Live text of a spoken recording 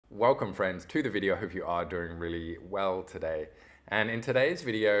Welcome friends to the video. I hope you are doing really well today. And in today's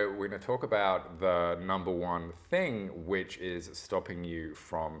video, we're going to talk about the number one thing which is stopping you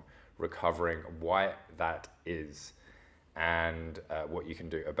from recovering, why that is, and what you can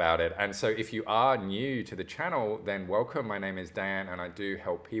do about it. And so if you are new to the channel, then welcome. My name is Dan and I do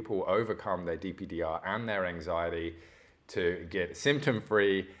help people overcome their DPDR and their anxiety to get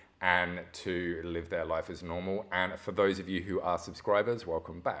symptom-free and to live their life as normal. And for those of you who are subscribers,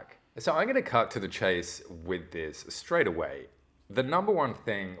 welcome back. So I'm gonna cut to the chase with this straight away. The number one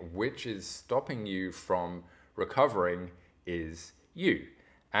thing which is stopping you from recovering is you.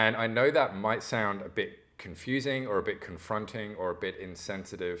 And I know that might sound a bit confusing or a bit confronting or a bit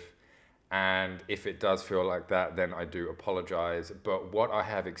insensitive. And if it does feel like that, then I do apologize. But what I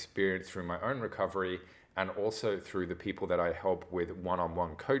have experienced through my own recovery and also through the people that I help with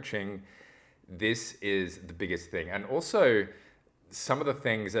one-on-one coaching, this is the biggest thing. And also some of the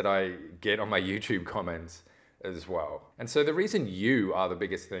things that I get on my YouTube comments as well. And so the reason you are the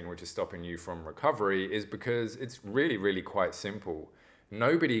biggest thing which is stopping you from recovery is because it's really, really quite simple.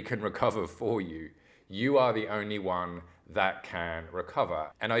 Nobody can recover for you. You are the only one that can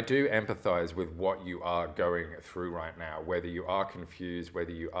recover. And I do empathize with what you are going through right now, whether you are confused,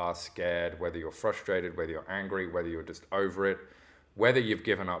 whether you are scared, whether you're frustrated, whether you're angry, whether you're just over it, whether you've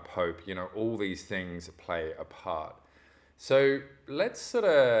given up hope, you know, all these things play a part. So let's sort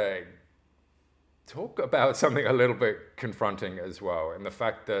of talk about something a little bit confronting as well. And the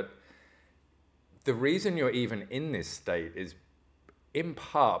fact that the reason you're even in this state is in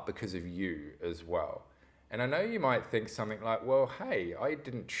part because of you as well. And I know you might think something like, well, hey, I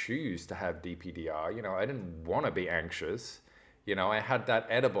didn't choose to have DPDR. You know, I didn't want to be anxious. You know, I had that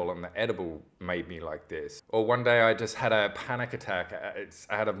edible and the edible made me like this. Or one day I just had a panic attack. It's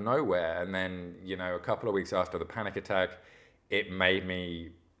out of nowhere. And then, you know, a couple of weeks after the panic attack, it made me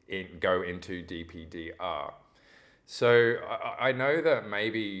go into DPDR. So I know that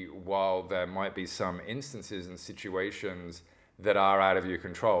maybe while there might be some instances and situations that are out of your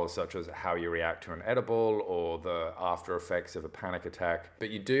control, such as how you react to an edible or the after effects of a panic attack.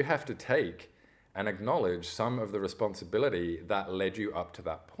 But you do have to take and acknowledge some of the responsibility that led you up to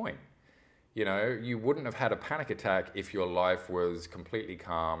that point. You know, you wouldn't have had a panic attack if your life was completely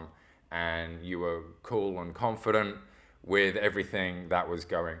calm and you were cool and confident with everything that was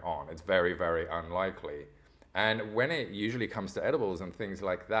going on. It's very, very unlikely. And when it usually comes to edibles and things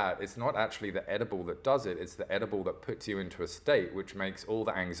like that, it's not actually the edible that does it, it's the edible that puts you into a state which makes all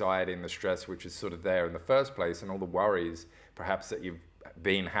the anxiety and the stress which is sort of there in the first place and all the worries perhaps that you've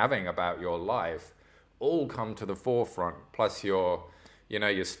been having about your life all come to the forefront. Plus you're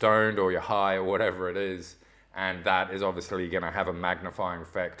stoned or you're high or whatever it is. And that is obviously gonna have a magnifying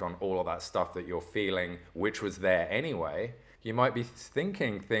effect on all of that stuff that you're feeling, which was there anyway. You might be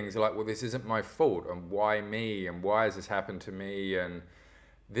thinking things like, well, this isn't my fault, and why me, and why has this happened to me, and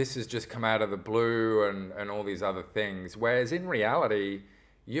this has just come out of the blue, and all these other things. Whereas in reality,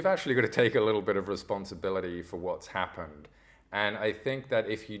 you've actually got to take a little bit of responsibility for what's happened. And I think that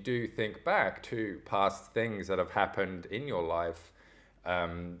if you do think back to past things that have happened in your life,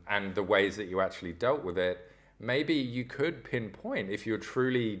 and the ways that you actually dealt with it, maybe you could pinpoint, if you're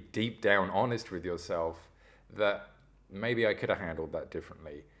truly deep down honest with yourself, that maybe I could have handled that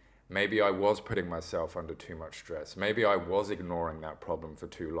differently. Maybe I was putting myself under too much stress. Maybe I was ignoring that problem for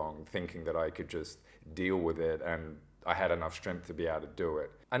too long, thinking that I could just deal with it and I had enough strength to be able to do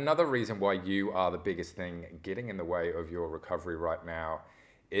it. Another reason why you are the biggest thing getting in the way of your recovery right now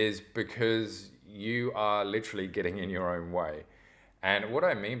is because you are literally getting in your own way. And what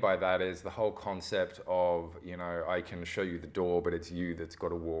I mean by that is the whole concept of, you know, I can show you the door, but it's you that's got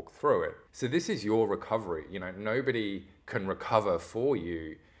to walk through it. So this is your recovery. You know, nobody can recover for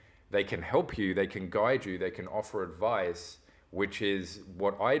you. They can help you, they can guide you, they can offer advice, which is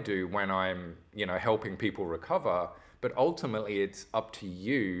what I do when I'm, you know, helping people recover. But ultimately it's up to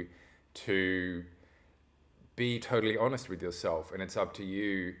you to be totally honest with yourself. And it's up to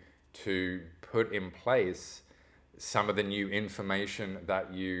you to put in place some of the new information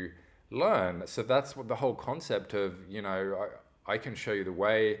that you learn. So that's what the whole concept of, you know, I can show you the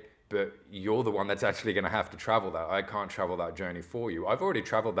way, but you're the one that's actually going to have to travel that. I can't travel that journey for you. I've already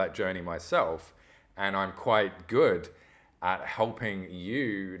traveled that journey myself, and I'm quite good at helping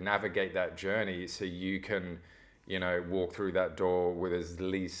you navigate that journey so you can, you know, walk through that door with as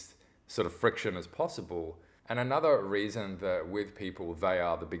least sort of friction as possible. And another reason that with people, they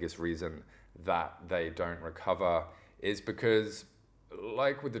are the biggest reason that they don't recover is because,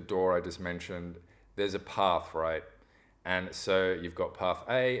 like with the door I just mentioned, there's a path, right? And so you've got path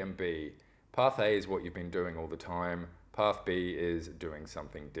A and B. Path A is what you've been doing all the time. Path B is doing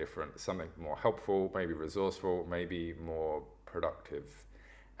something different, something more helpful, maybe resourceful, maybe more productive.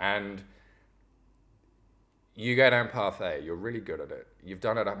 And you go down path A, you're really good at it. You've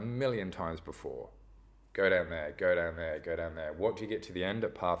done it a million times before. Go down there, go down there, go down there. What do you get to the end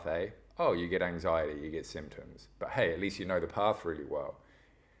at path A? Oh, you get anxiety, you get symptoms. But hey, at least you know the path really well.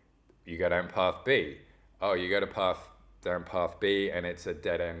 You go down path B. Oh, you go down path B and it's a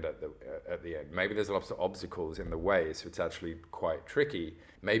dead end at the end. Maybe there's lots of obstacles in the way, so it's actually quite tricky.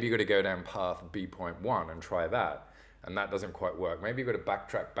 Maybe you got to go down path B.1 and try that, and that doesn't quite work. Maybe you've got to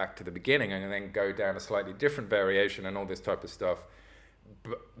backtrack back to the beginning and then go down a slightly different variation and all this type of stuff.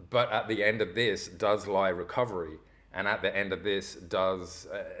 But at the end of this does lie recovery, and at the end of this does,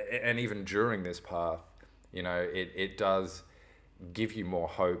 and even during this path, you know, it does give you more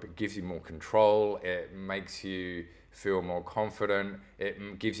hope, it gives you more control, it makes you feel more confident,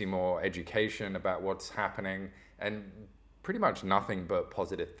 it gives you more education about what's happening, and pretty much nothing but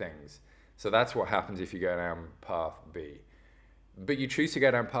positive things. So that's what happens if you go down path B. But you choose to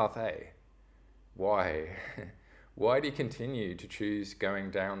go down path A. Why? Why do you continue to choose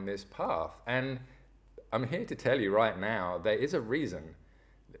going down this path? And I'm here to tell you right now, there is a reason.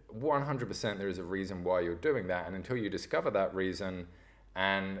 100% there is a reason why you're doing that. And until you discover that reason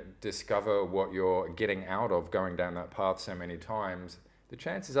and discover what you're getting out of going down that path so many times, the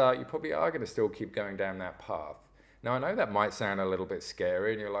chances are you probably are going to still keep going down that path. Now, I know that might sound a little bit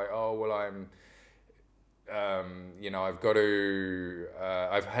scary, and you're like, oh, well, you know,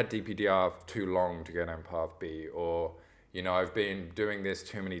 I've had DPDR too long to go down path B, or, you know, I've been doing this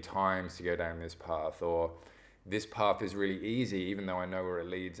too many times to go down this path, or this path is really easy, even though I know where it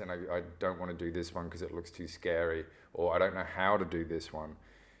leads, and I don't want to do this one because it looks too scary, or I don't know how to do this one.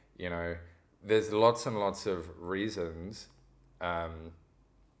 You know, there's lots and lots of reasons, and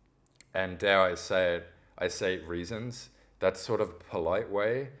dare I say it, I say reasons. That's sort of a polite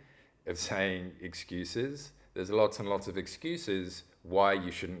way of saying excuses. There's lots and lots of excuses why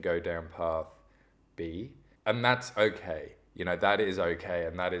you shouldn't go down path B, and that's okay. You know, that is okay,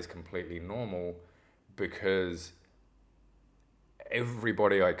 and that is completely normal, because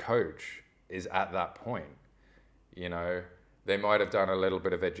everybody I coach is at that point. You know, they might have done a little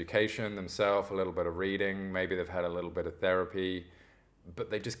bit of education themselves, a little bit of reading, maybe they've had a little bit of therapy, but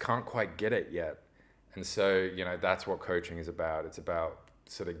they just can't quite get it yet. And so, you know, that's what coaching is about. It's about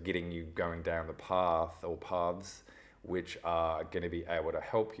sort of getting you going down the path or paths which are going to be able to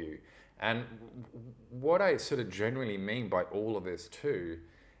help you. And what I sort of genuinely mean by all of this too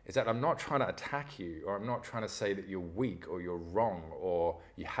is that I'm not trying to attack you, or I'm not trying to say that you're weak or you're wrong or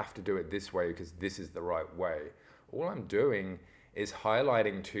you have to do it this way because this is the right way. All I'm doing is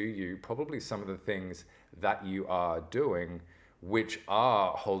highlighting to you probably some of the things that you are doing which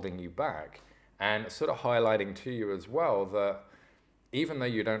are holding you back, and sort of highlighting to you as well that even though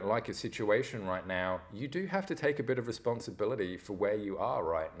you don't like your situation right now, you do have to take a bit of responsibility for where you are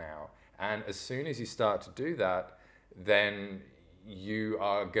right now. And as soon as you start to do that, then you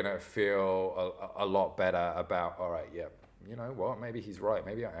are gonna feel a lot better about, all right, yeah, you know what, maybe he's right.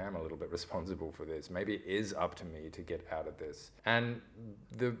 Maybe I am a little bit responsible for this. Maybe it is up to me to get out of this. And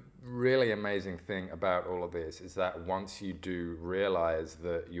the really amazing thing about all of this is that once you do realize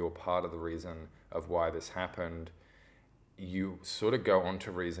that you're part of the reason of why this happened, you sort of go on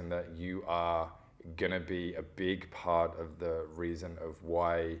to reason that you are gonna be a big part of the reason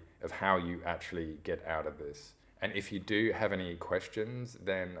of how you actually get out of this. And if you do have any questions,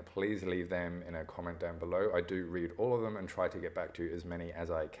 then please leave them in a comment down below. I do read all of them and try to get back to as many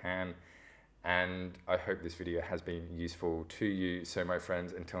as I can. And I hope this video has been useful to you. So my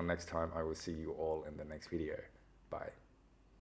friends, until next time, I will see you all in the next video. Bye.